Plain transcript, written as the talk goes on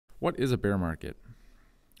What is a bear market?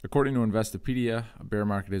 According to Investopedia, a bear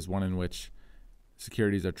market is one in which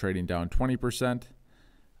securities are trading down 20%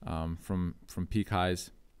 from peak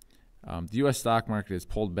highs. The U.S. stock market has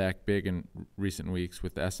pulled back big in recent weeks,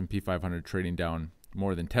 with the S&P 500 trading down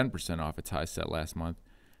more than 10% off its high set last month.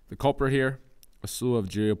 The culprit here, a slew of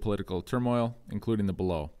geopolitical turmoil, including the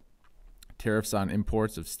below: tariffs on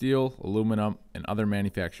imports of steel, aluminum, and other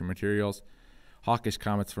manufacturing materials; hawkish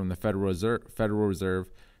comments from the Federal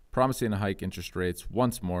Reserve promising to hike interest rates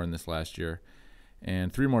once more in this last year,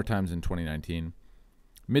 and 3 more times in 2019;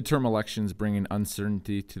 midterm elections bringing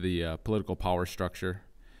uncertainty to the political power structure;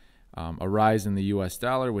 a rise in the U.S.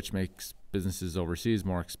 dollar, which makes businesses overseas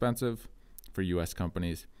more expensive for U.S.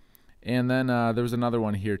 companies. And then there was another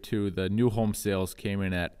one here too. The new home sales came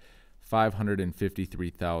in at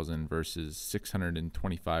 553,000 versus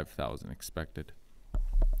 625,000 expected.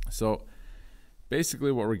 So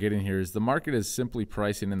basically what we're getting here is the market is simply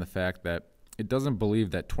pricing in the fact that it doesn't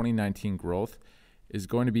believe that 2019 growth is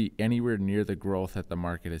going to be anywhere near the growth that the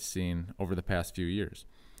market has seen over the past few years.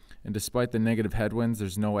 And despite the negative headwinds,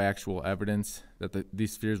 there's no actual evidence that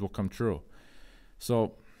these fears will come true.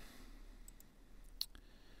 So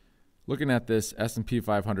looking at this S&P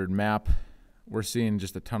 500 map, we're seeing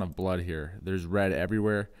just a ton of blood here. There's red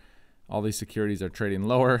everywhere. All these securities are trading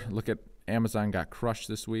lower. Look at Amazon got crushed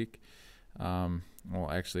this week.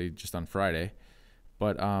 Well, actually just on Friday.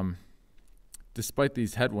 But despite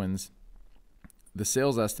these headwinds, the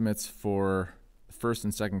sales estimates for the first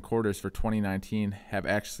and second quarters for 2019 have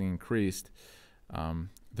actually increased.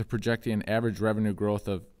 They're projecting an average revenue growth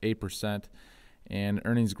of 8% and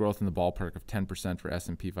earnings growth in the ballpark of 10% for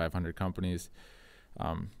S&P 500 companies.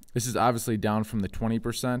 This is obviously down from the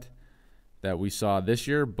 20% that we saw this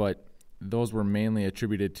year, but those were mainly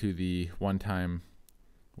attributed to the one-time,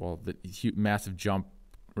 the massive jump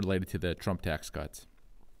related to the Trump tax cuts.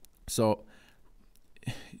 So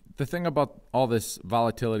the thing about all this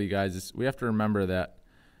volatility, guys, is we have to remember that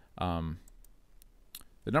the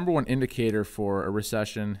number one indicator for a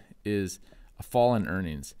recession is a fall in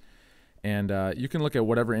earnings. And you can look at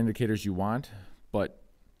whatever indicators you want, but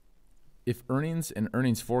if earnings and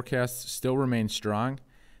earnings forecasts still remain strong,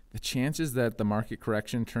 the chances that the market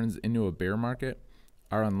correction turns into a bear market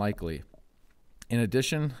are unlikely. In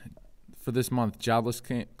addition, for this month, jobless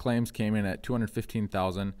claims came in at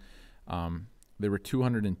 215,000. They were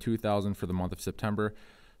 202,000 for the month of September,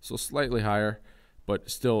 so slightly higher, but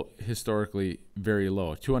still historically very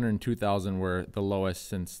low. 202,000 were the lowest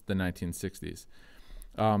since the 1960s.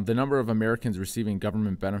 The number of Americans receiving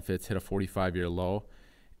government benefits hit a 45-year low,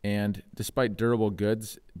 and despite durable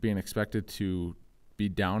goods being expected to be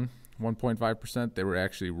down 1.5%, they were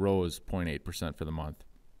actually rose 0.8% for the month.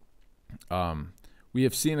 We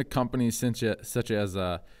have seen companies such as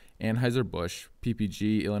Anheuser-Busch,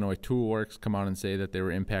 PPG, Illinois Tool Works come out and say that they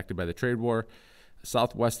were impacted by the trade war.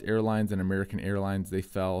 Southwest Airlines and American Airlines, they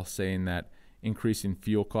fell, saying that increasing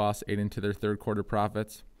fuel costs ate into their third quarter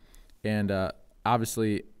profits. And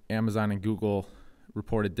obviously, Amazon and Google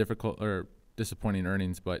reported disappointing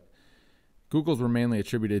earnings, but Google's were mainly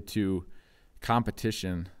attributed to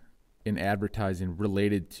competition in advertising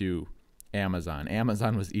related to Amazon.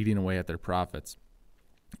 Amazon was eating away at their profits.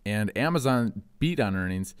 And Amazon beat on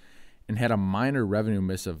earnings and had a minor revenue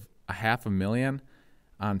miss of $500,000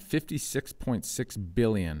 on $56.6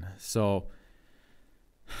 billion. So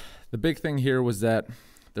the big thing here was that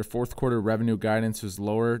their fourth quarter revenue guidance was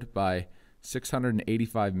lowered by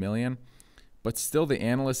 $685 million, but still the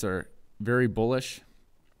analysts are very bullish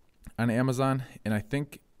on Amazon. And I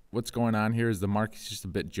think what's going on here is the market's just a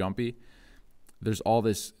bit jumpy. There's all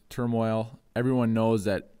this turmoil. Everyone knows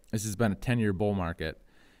that this has been a 10-year bull market,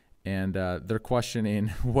 and they're questioning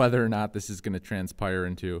whether or not this is going to transpire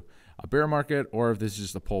into a bear market or if this is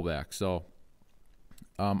just a pullback. So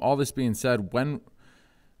all this being said, when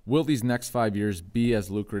will these next 5 years be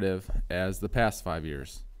as lucrative as the past 5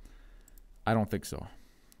 years? I don't think so.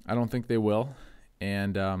 I don't think they will.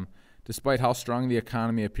 And despite how strong the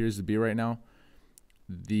economy appears to be right now,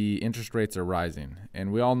 the interest rates are rising.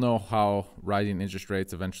 And we all know how rising interest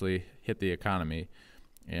rates eventually hit the economy.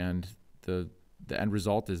 And the end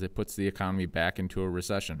result is it puts the economy back into a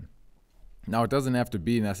recession. Now, it doesn't have to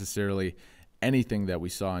be necessarily anything that we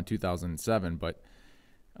saw in 2007, but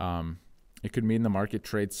it could mean the market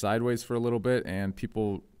trades sideways for a little bit and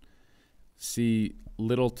people see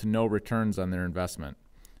little to no returns on their investment.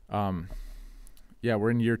 We're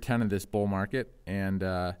in year 10 of this bull market, and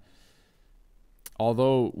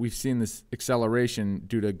although we've seen this acceleration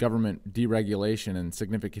due to government deregulation and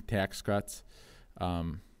significant tax cuts,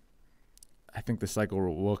 I think the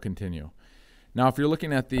cycle will continue. Now, if you're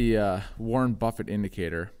looking at the Warren Buffett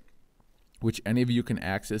indicator, which any of you can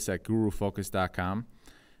access at gurufocus.com.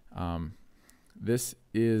 This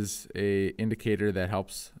is a indicator that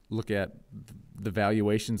helps look at the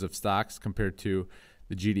valuations of stocks compared to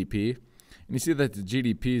the GDP. And you see that the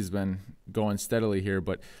GDP has been going steadily here,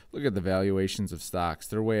 but look at the valuations of stocks.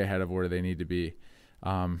 They're way ahead of where they need to be.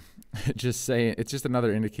 It's just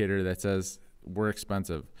another indicator that says we're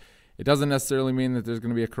expensive. It doesn't necessarily mean that there's going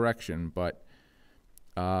to be a correction, but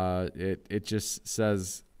it just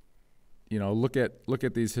says, look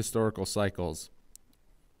at these historical cycles.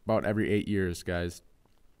 About every 8 years, guys,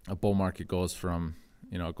 a bull market goes from,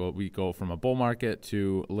 we go from a bull market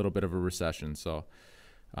to a little bit of a recession. So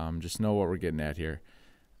just know what we're getting at here.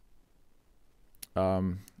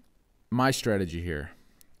 My strategy here.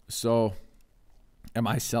 So am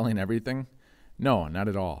I selling everything? No, not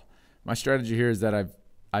at all. My strategy here is that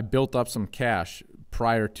I built up some cash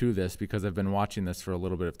prior to this because I've been watching this for a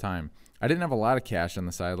little bit of time. I didn't have a lot of cash on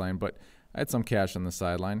the sideline, but I had some cash on the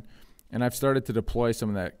sideline. And I've started to deploy some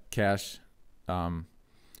of that cash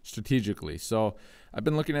strategically. So I've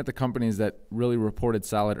been looking at the companies that really reported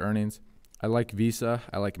solid earnings. I like Visa.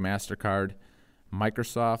 I like MasterCard,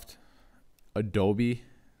 Microsoft, Adobe.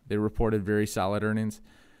 They reported very solid earnings.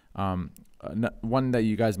 One that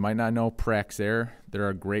you guys might not know, Praxair. They're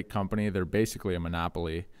a great company. They're basically a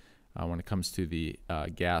monopoly when it comes to the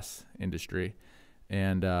gas industry.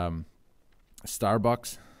 And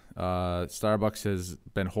Starbucks. Starbucks has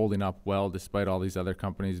been holding up well despite all these other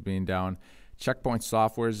companies being down. Checkpoint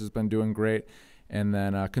Softwares has been doing great. And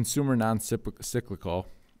then consumer non-cyclical,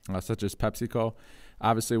 such as PepsiCo.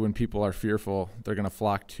 Obviously, when people are fearful, they're going to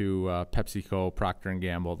flock to PepsiCo, Procter &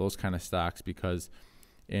 Gamble, those kind of stocks, because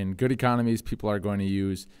in good economies, people are going to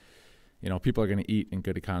use, people are going to eat in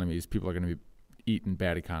good economies. People are going to eat in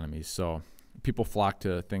bad economies. So people flock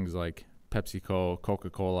to things like PepsiCo,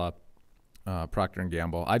 Coca-Cola, Procter &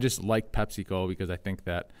 Gamble. I just like PepsiCo because I think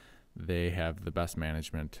that they have the best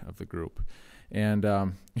management of the group. And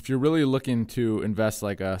if you're really looking to invest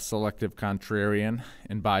like a selective contrarian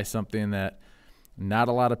and buy something that not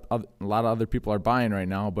a lot of other people are buying right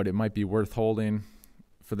now, but it might be worth holding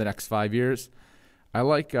for the next 5 years,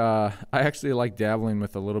 I actually like dabbling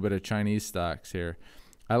with a little bit of Chinese stocks here.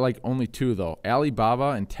 I like only two though,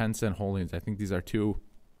 Alibaba and Tencent Holdings. I think these are two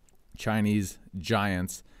Chinese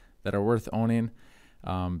giants that are worth owning.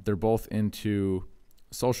 They're both into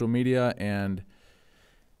social media, and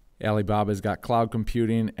Alibaba's got cloud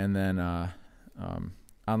computing and then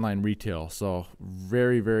online retail. So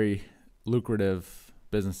very, very lucrative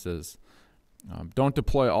businesses. Don't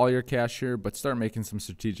deploy all your cash here, but start making some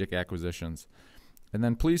strategic acquisitions. And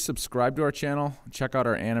then please subscribe to our channel, check out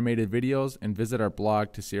our animated videos, and visit our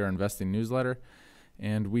blog to see our investing newsletter.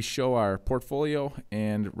 And we show our portfolio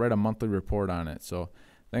and write a monthly report on it. So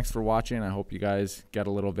thanks for watching. I hope you guys get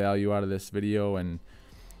a little value out of this video, and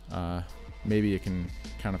maybe it can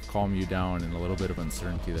kind of calm you down in a little bit of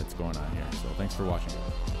uncertainty that's going on here. So thanks for watching.